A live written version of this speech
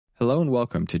Hello and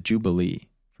welcome to Jubilee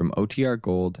from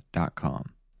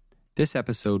OTRGold.com. This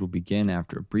episode will begin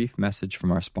after a brief message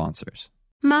from our sponsors.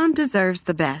 Mom deserves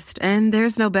the best, and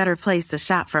there's no better place to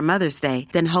shop for Mother's Day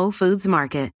than Whole Foods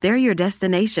Market. They're your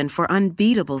destination for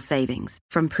unbeatable savings,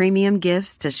 from premium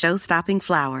gifts to show-stopping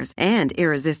flowers and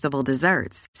irresistible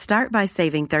desserts. Start by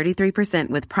saving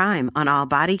 33% with Prime on all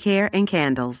body care and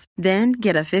candles. Then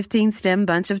get a 15-stem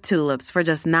bunch of tulips for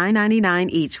just $9.99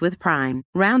 each with Prime.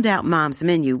 Round out Mom's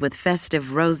menu with festive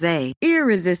rosé,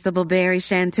 irresistible berry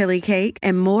chantilly cake,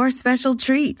 and more special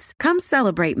treats. Come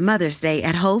celebrate Mother's Day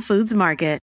at Whole Foods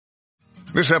Market.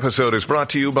 This episode is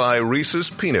brought to you by Reese's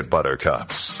Peanut Butter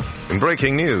Cups. In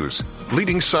breaking news,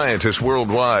 leading scientists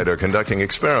worldwide are conducting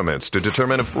experiments to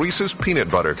determine if Reese's Peanut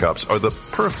Butter Cups are the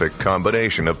perfect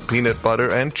combination of peanut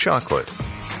butter and chocolate.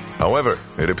 However,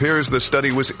 it appears the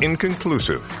study was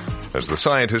inconclusive, as the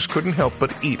scientists couldn't help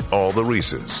but eat all the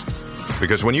Reese's.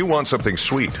 Because when you want something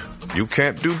sweet, you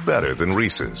can't do better than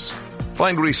Reese's.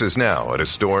 Find Reese's now at a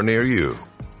store near you.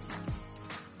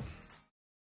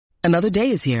 Another day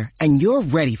is here, and you're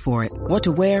ready for it. What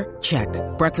to wear? Check.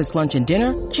 Breakfast, lunch, and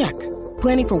dinner? Check.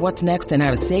 Planning for what's next and how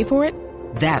to save for it?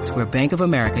 That's where Bank of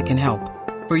America can help.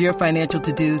 For your financial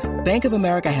to-dos, Bank of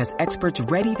America has experts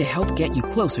ready to help get you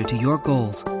closer to your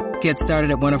goals. Get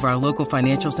started at one of our local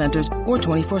financial centers or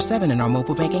 24/7 in our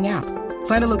mobile banking app.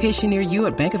 Find a location near you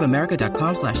at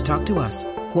bankofamerica.com/talktous.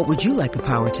 What would you like the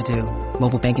power to do?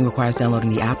 Mobile banking requires downloading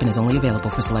the app and is only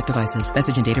available for select devices.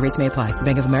 Message and data rates may apply.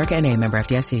 Bank of America N.A., member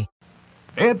FDIC.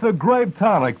 It's a great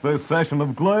tonic, this session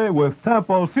of Glee with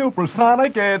Tempo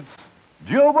Supersonic. It's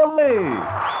Jubilee.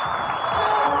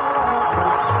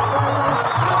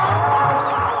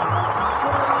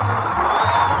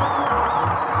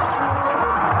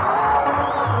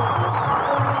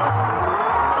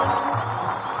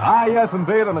 Yes,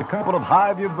 indeed, and a couple of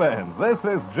high-view bands. This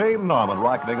is Gene Norman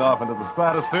rocketing off into the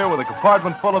stratosphere with a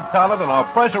compartment full of talent in our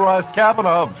pressurized cabin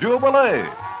of Jubilee.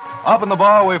 Up in the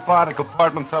bar, we find a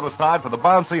compartment set aside for the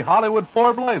bouncy Hollywood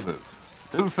Four Blazers.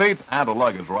 2 seats and a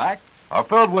luggage rack are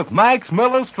filled with Max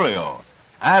Miller's trio.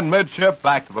 And midship,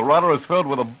 back to the rudder, is filled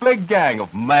with a big gang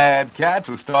of mad cats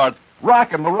who start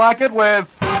rocking the rocket with...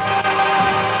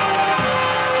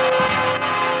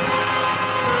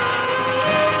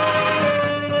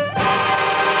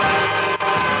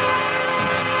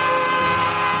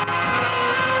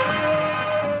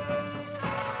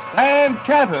 and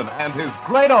Kenton and his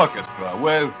great orchestra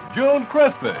with June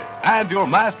Christie. And your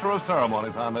master of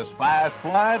ceremonies on this fast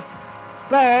flight,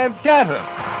 Stan Kenton.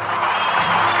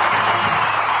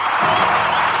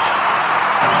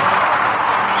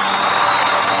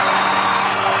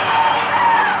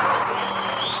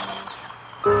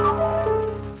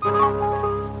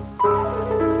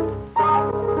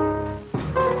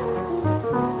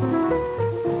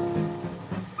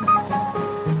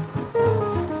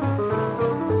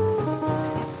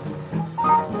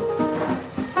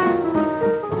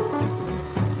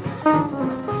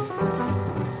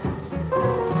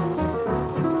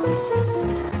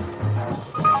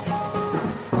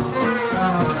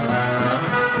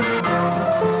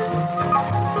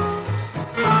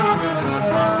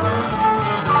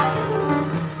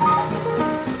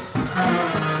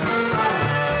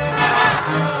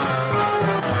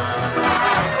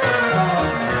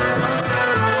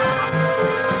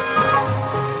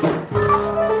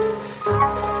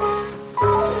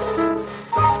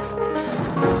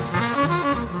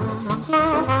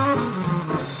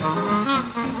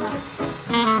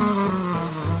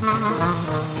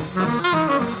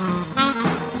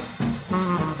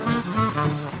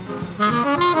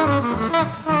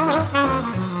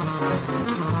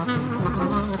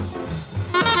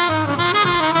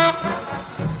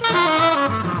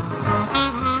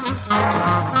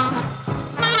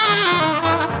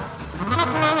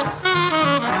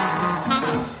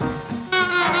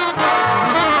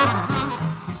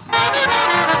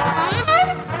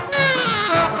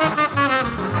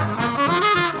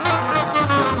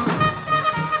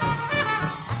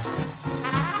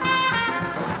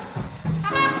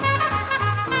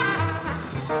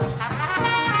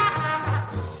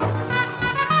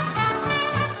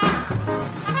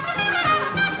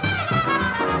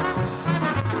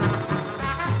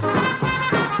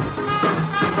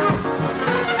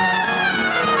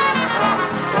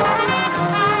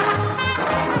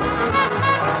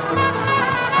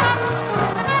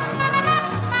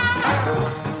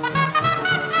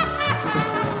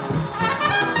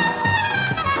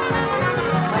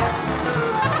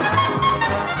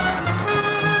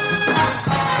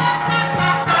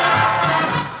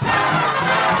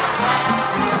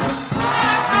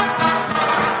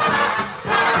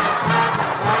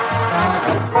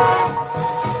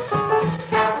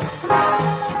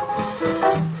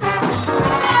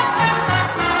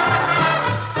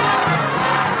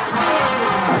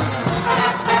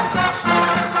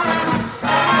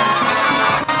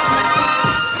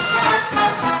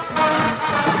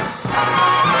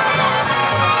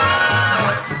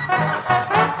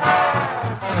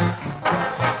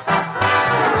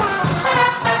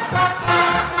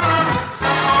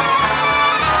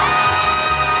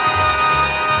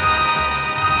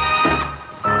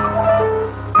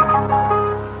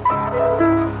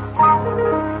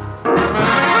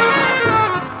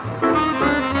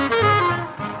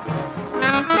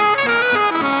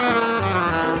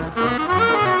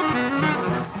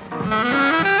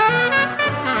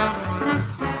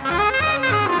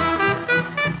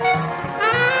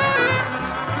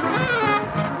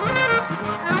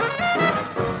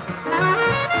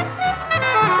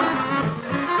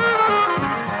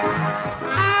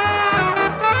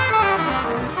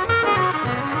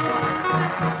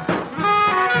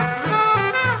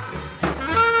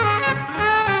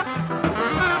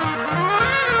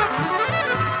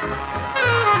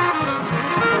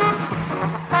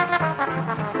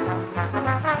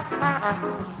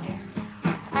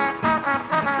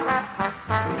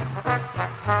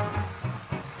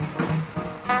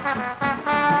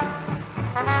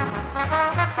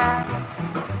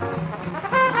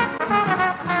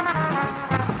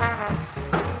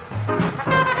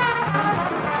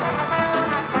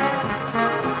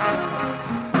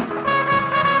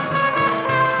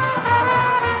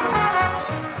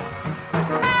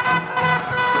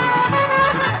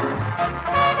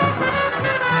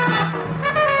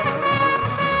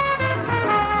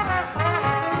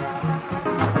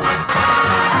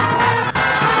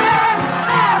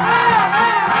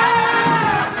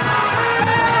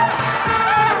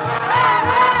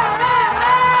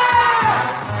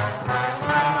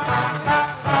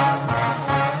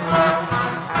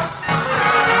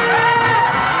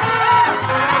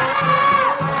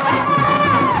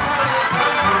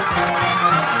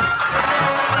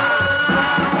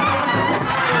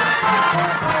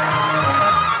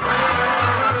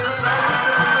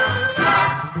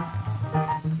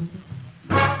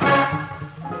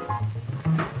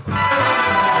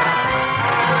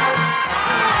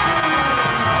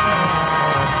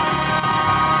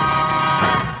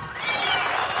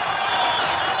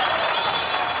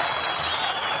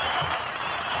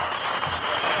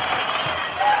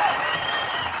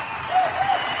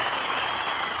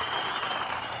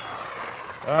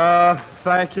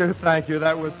 Thank you.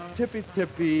 That was Tippy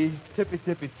Tippy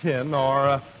Tin,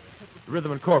 or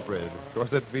Rhythm Incorporated. Of course,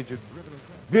 that featured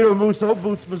Vito Musso,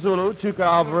 Boots Mazzullo, Chuka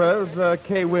Alvarez,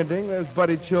 Kay Winding, there's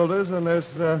Buddy Childers, and there's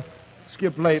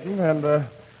Skip Layton, and the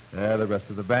rest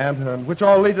of the band, and which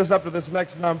all leads us up to this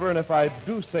next number, and if I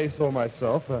do say so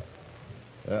myself,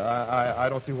 I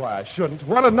don't see why I shouldn't.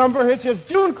 What a number, it's just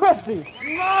June Christie.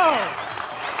 No!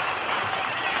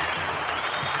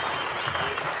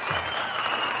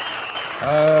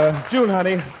 June,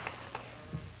 honey,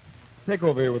 take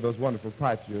over here with those wonderful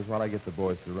pipes of yours while I get the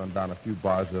boys to run down a few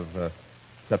bars of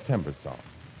September's song.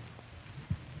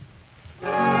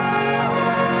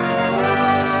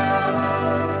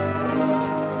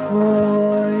 Oh,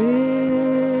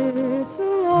 it's a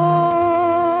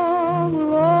long,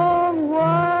 long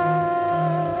while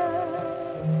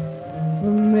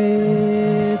from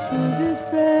May to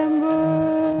December,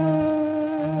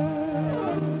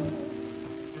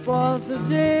 but the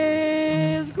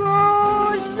days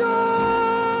grow short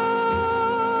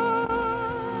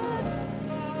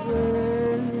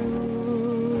when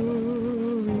you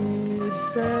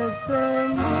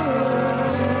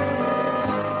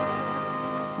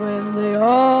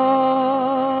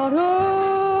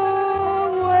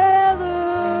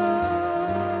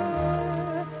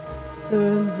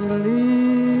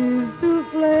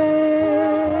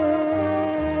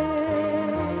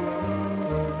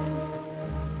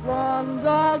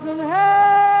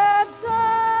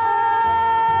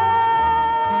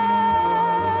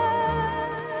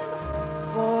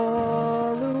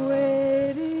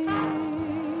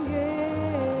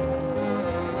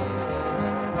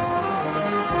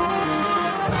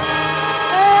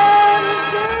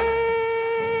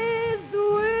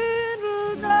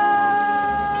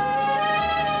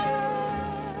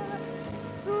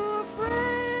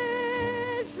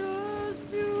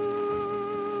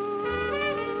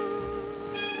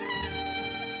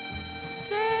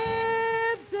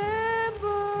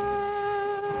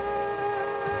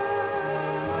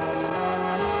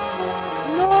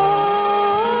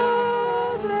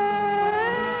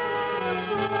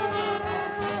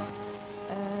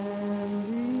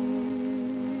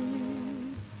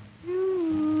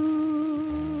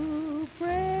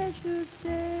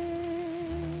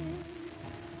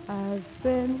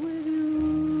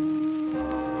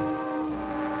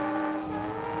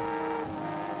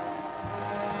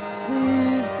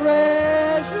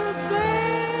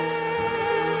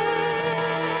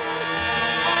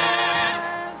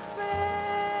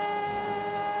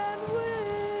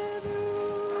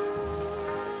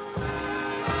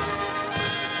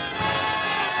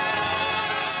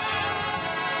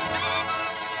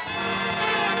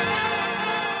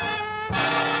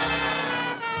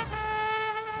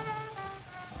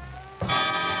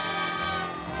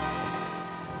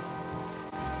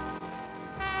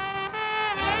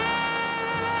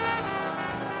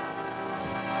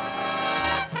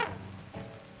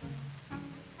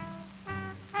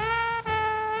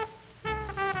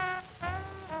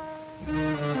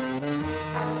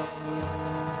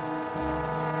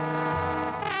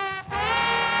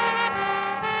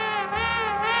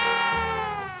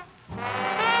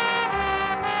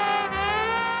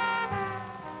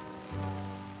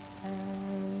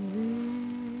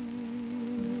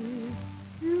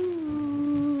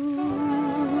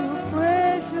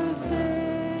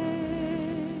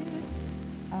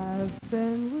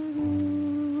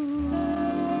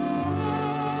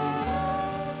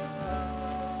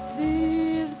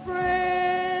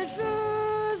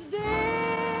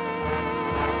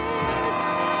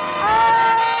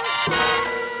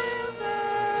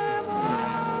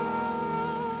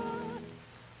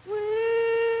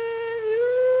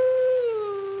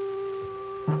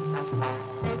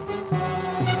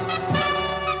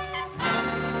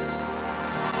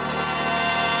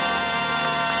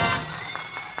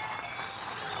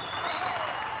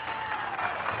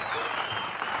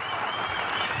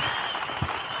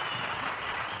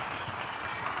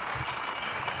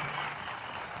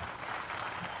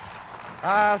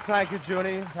Thank you,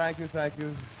 Junie. Thank you.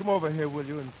 Come over here, will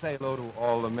you, and say hello to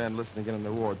all the men listening in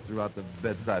the wards throughout the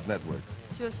bedside network.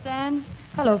 Sure, Stan.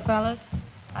 Hello, fellas.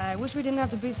 I wish we didn't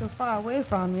have to be so far away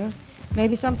from you.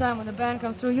 Maybe sometime when the band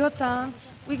comes through your town,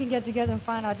 we can get together and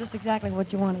find out just exactly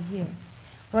what you want to hear.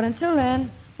 But until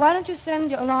then, why don't you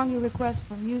send along your request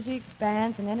for music,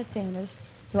 bands, and entertainers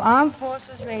to Armed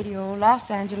Forces Radio, Los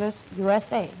Angeles,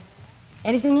 USA.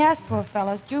 Anything you ask for,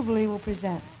 fellas, Jubilee will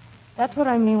present. That's what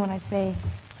I mean when I say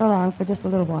so long for just a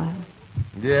little while.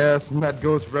 Yes, and that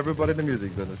goes for everybody in the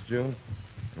music business, June.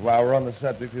 And while we're on the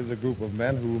subject, here's a group of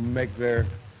men who make their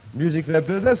music their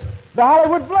business, the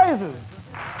Hollywood Blazers.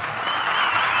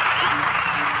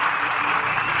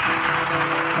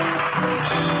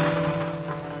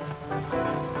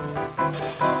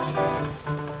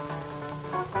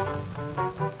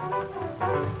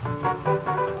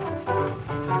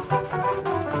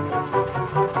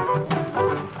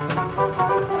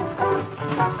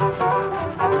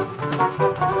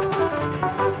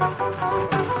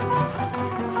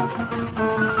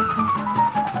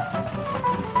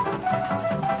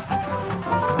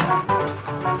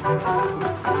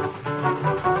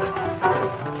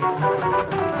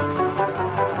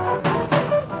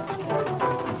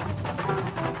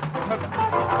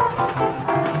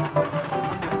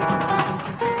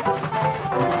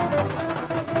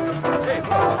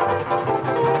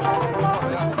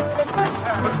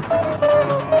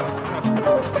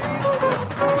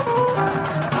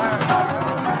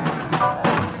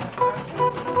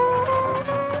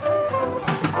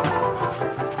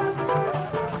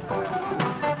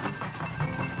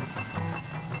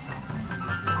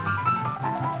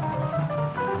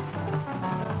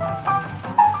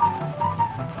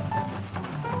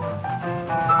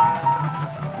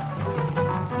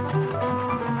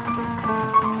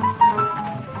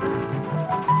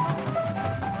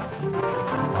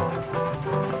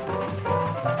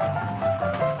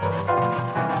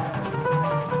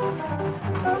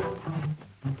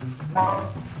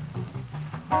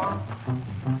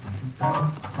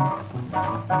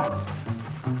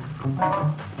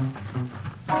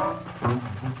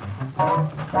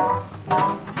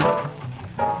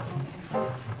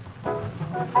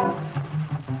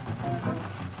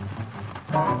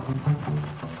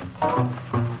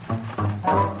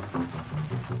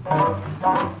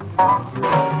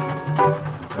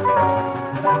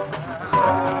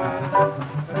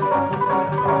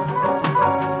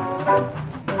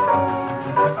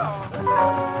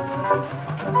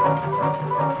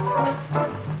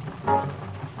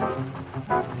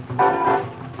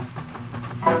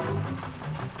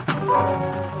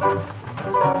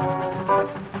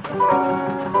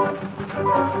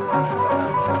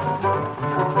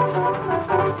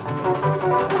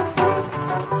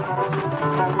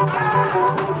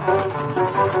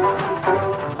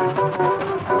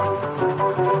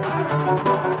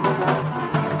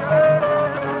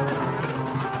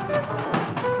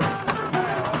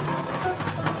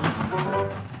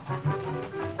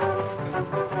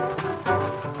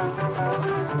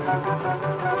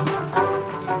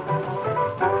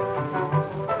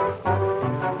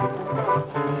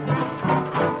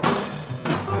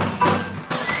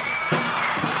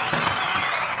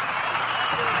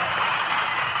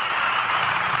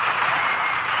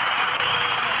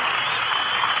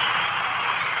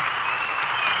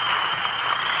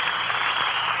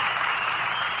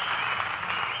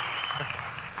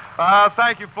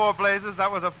 Thank you, Four Blazes.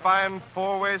 That was a fine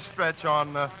four-way stretch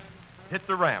on Hit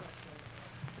the Ramp.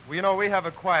 Well, you know, we have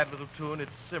a quiet little tune.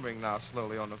 It's simmering now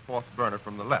slowly on the fourth burner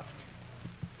from the left.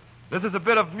 This is a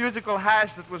bit of musical hash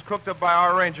that was cooked up by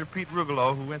our arranger, Pete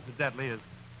Rugolo, who incidentally is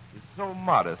so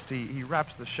modest. He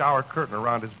wraps the shower curtain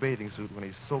around his bathing suit when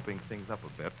he's soaping things up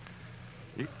a bit.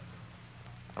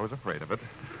 I was afraid of it.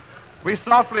 We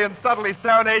softly and subtly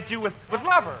serenade you with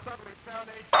Lover.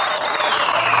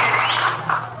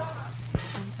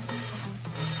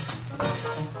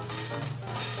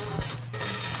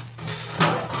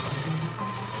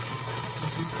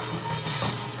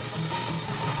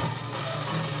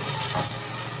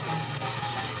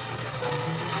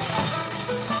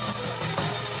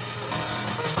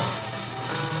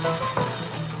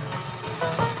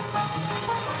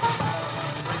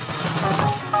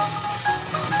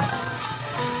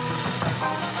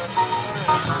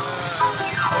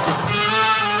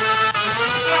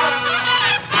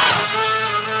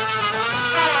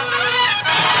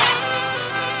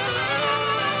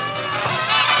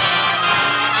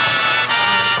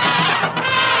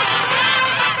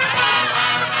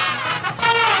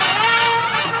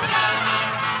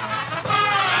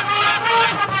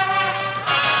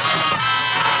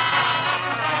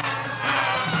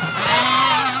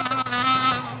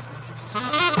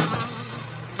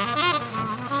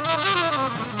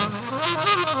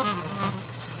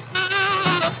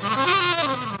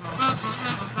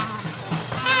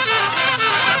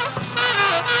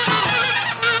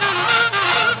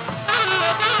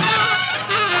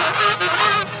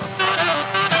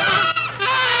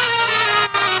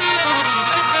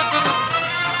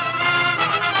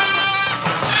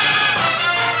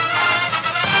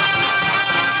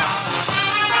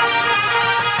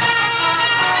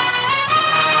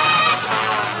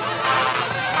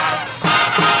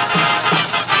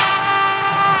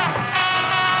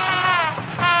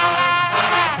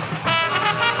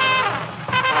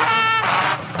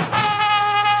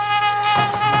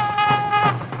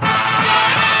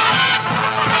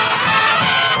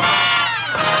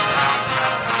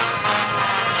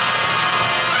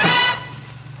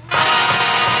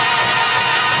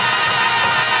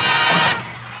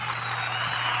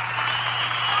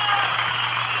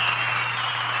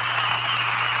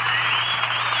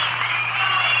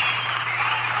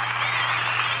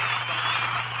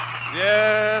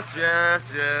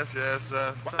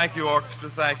 Thank you, orchestra,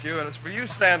 thank you. And it's for you,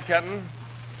 Stan Kenton.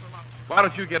 Why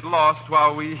don't you get lost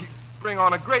while we bring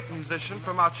on a great musician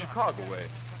from out Chicago way?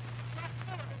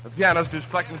 The pianist who's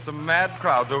collecting some mad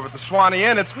crowds over at the Swanee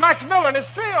Inn. It's Max Miller and his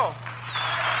trio.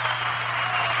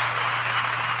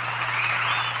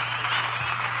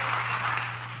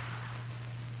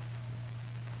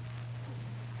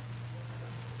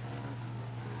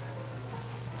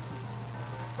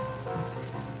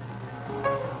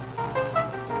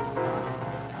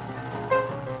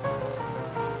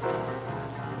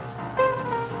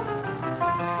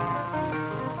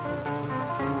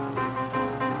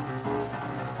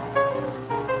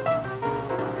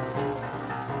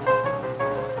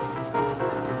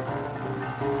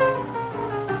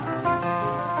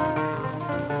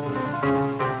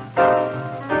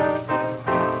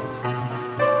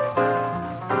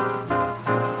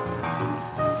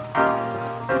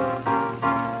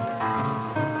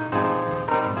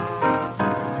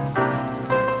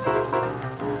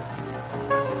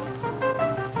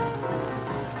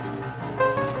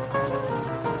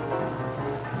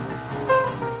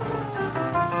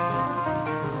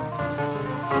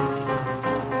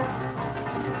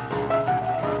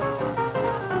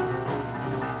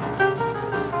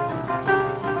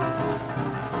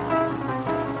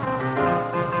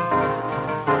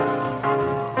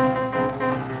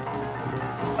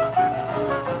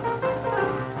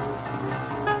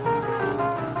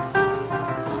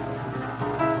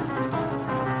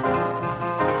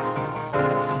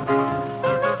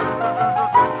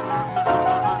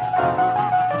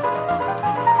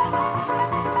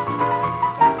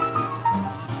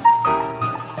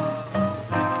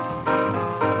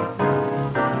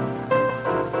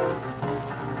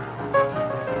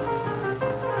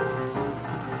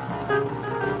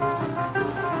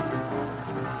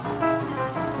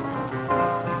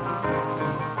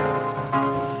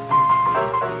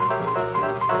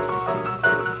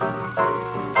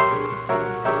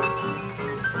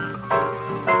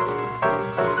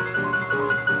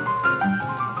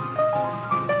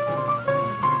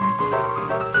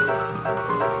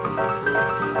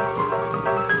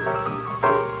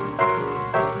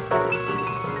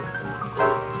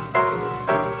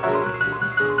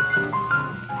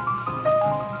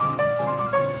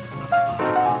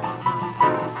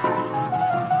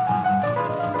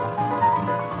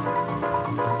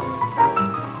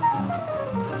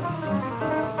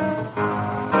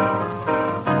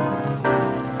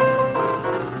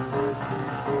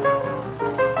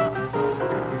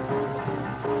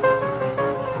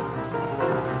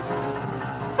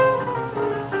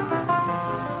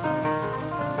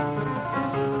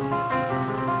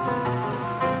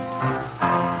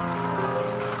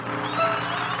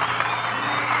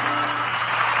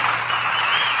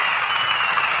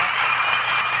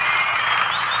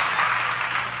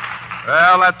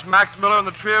 Well, that's Max Miller and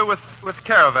the trio with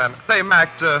Caravan. Say,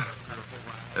 Max,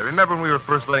 remember when we were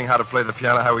first learning how to play the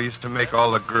piano, how we used to make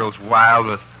all the girls wild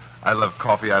with I love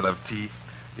coffee, I love tea?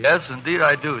 Yes, indeed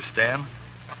I do, Stan.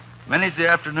 Many's the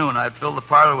afternoon I'd fill the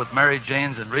parlor with Mary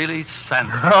Janes and really send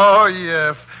her. Oh,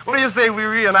 yes. What do you say we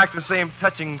reenact the same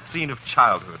touching scene of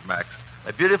childhood, Max?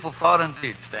 A beautiful thought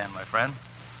indeed, Stan, my friend.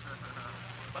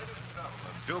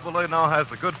 Jubilee now has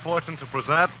the good fortune to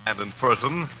present, and in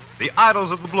person, the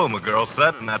Idols of the Bloomer Girl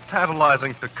set in that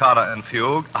tantalizing toccata and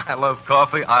fugue, I love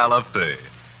coffee, I love tea.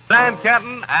 Stan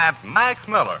Kenton and Max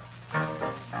Miller.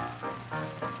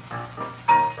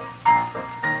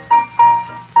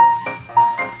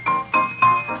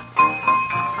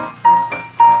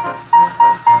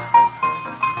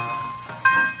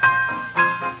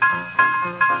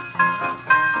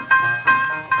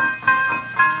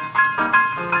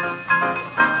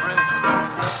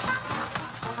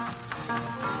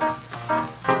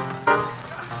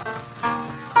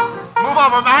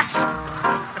 Over, Max.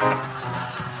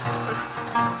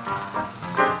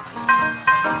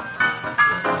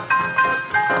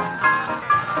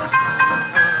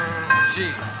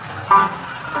 Gee.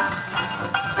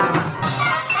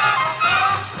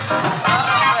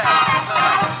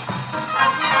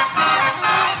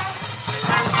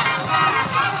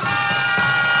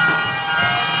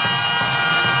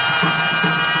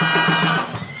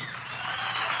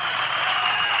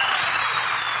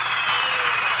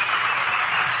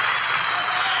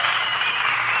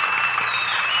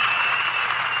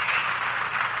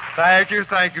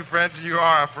 Thank you, friends. You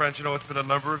are our friends. You know, it's been a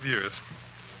number of years.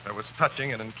 That was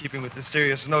touching, and in keeping with the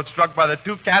serious note struck by the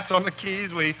two cats on the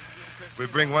keys, we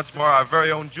bring once more our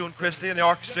very own June Christie and the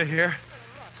orchestra here,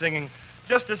 singing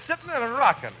Just a Sittin' and a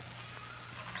Rockin'.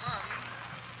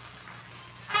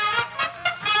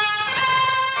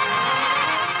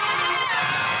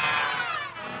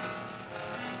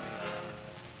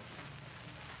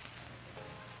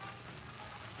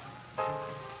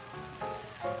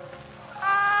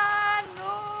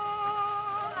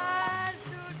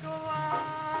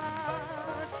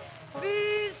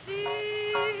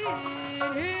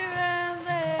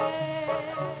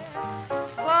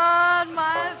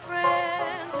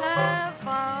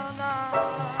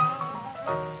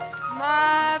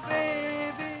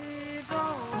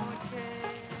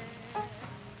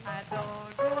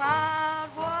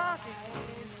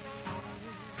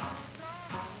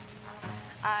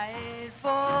 I ain't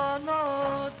for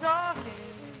no talking.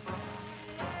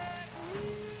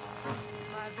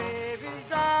 My baby's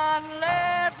done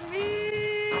left me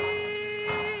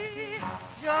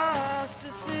just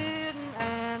a sitting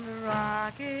and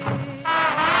rocking.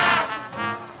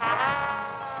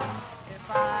 If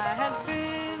I had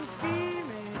been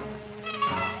scheming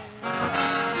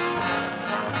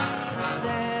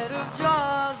instead of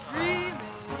just dreaming,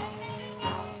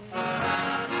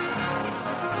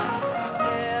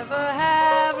 never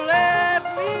have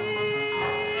left me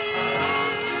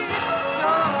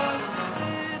just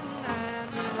sitting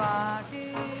and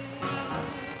rocking,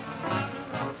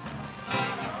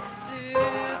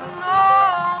 sitting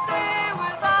all day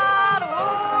without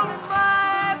holding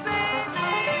my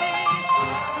baby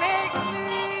makes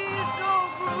me so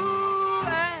blue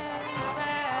and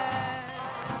sad.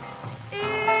 If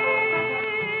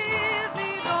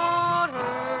he don't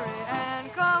hurry and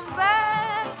come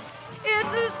back,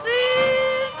 it's a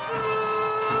sin to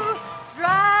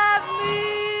drive me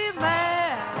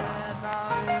mad.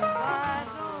 Now if I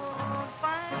don't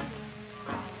find him,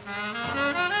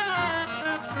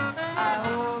 I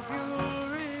hope you'll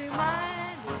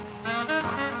remind him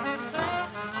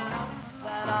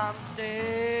that I'm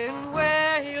staying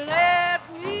where he left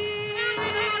me,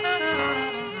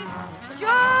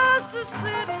 just a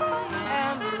sitting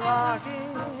and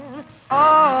rocking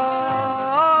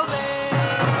all day.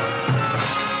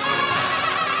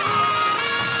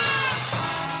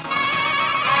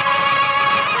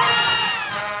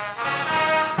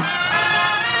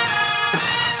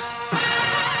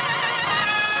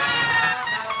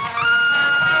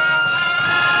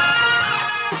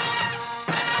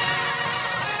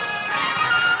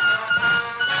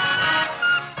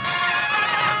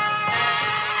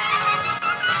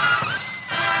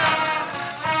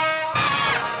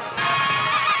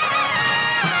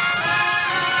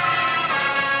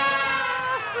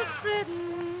 Just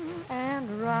sitting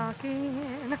and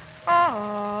rocking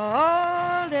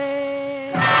all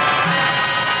day.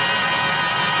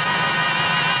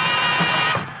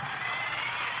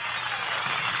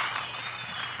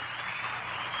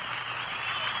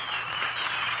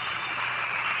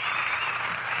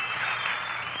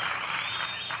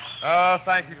 Oh,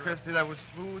 thank you, Christy. That was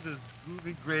smooth as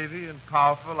groovy gravy and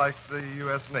powerful like the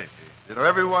U.S. Navy. You know,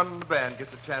 everyone in the band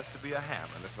gets a chance to be a ham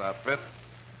in this outfit.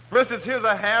 For instance, here's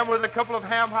a ham with a couple of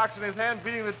ham hocks in his hand,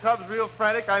 beating the tubs real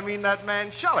frantic. I mean that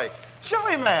man, Shelley.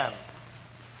 Shelley Man.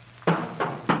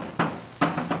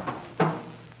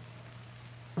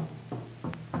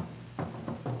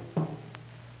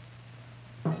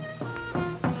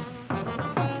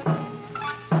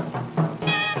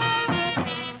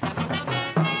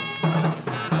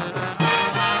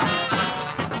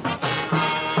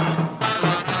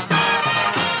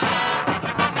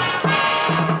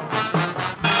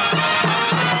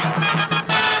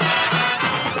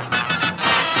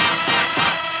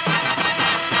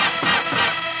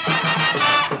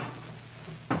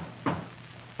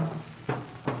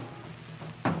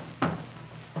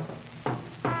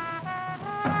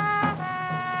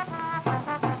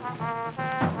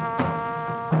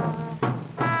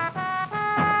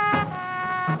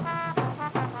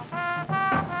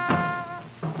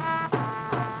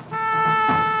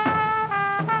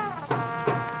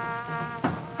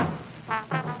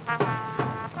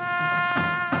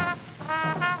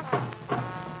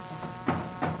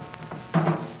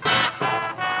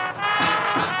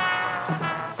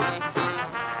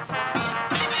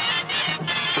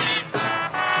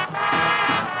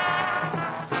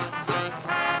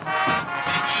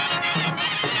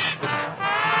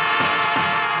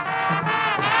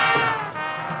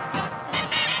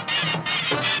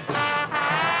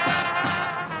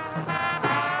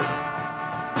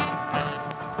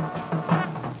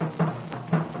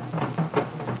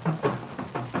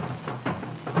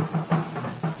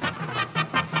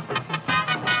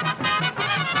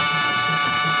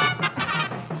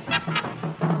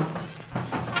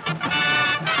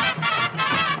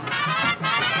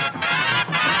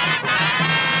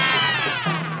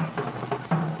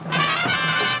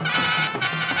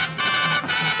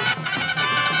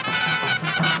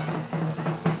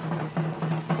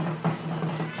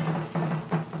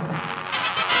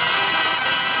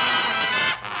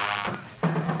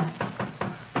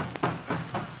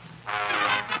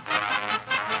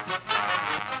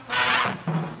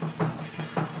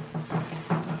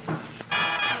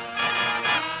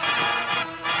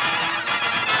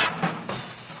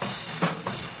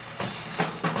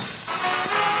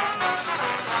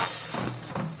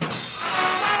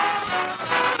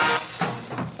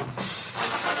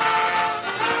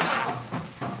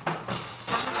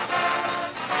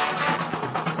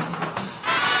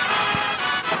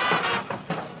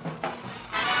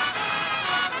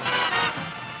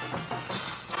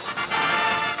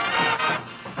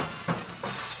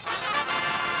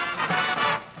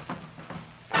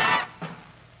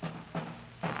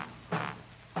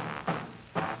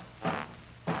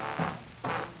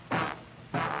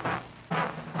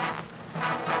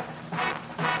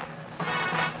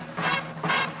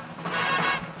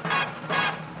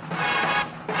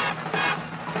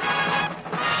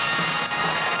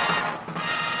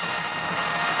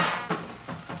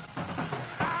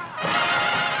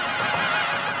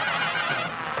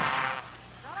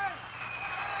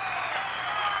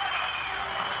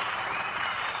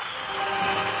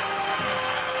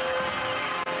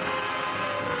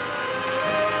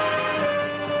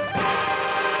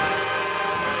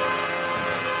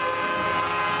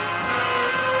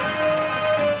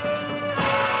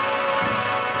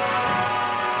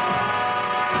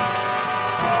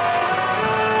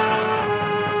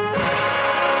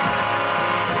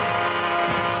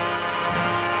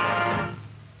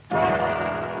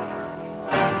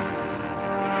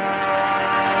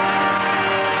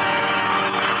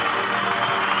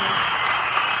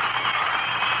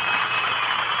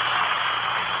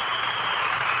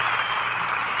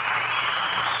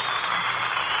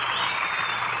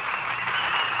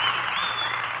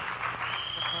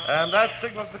 And that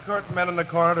signals the curtain men in the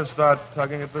corner to start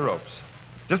tugging at the ropes.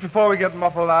 Just before we get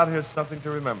muffled out, here's something to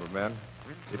remember, men.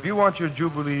 If you want your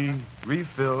Jubilee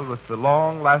refilled with the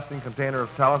long-lasting container of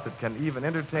talent that can even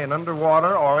entertain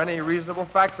underwater or any reasonable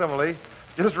facsimile,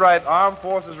 just write Armed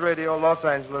Forces Radio, Los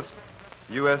Angeles,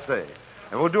 USA.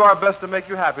 And we'll do our best to make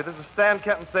you happy. This is Stan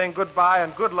Kenton saying goodbye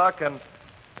and good luck, and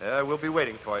we'll be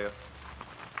waiting for you.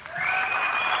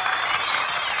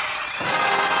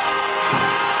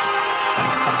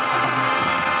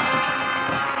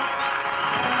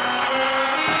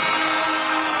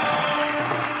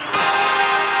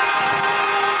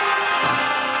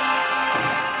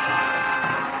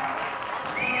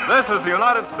 This is the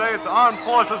United States Armed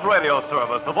Forces Radio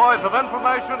Service, the voice of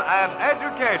information and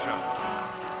education.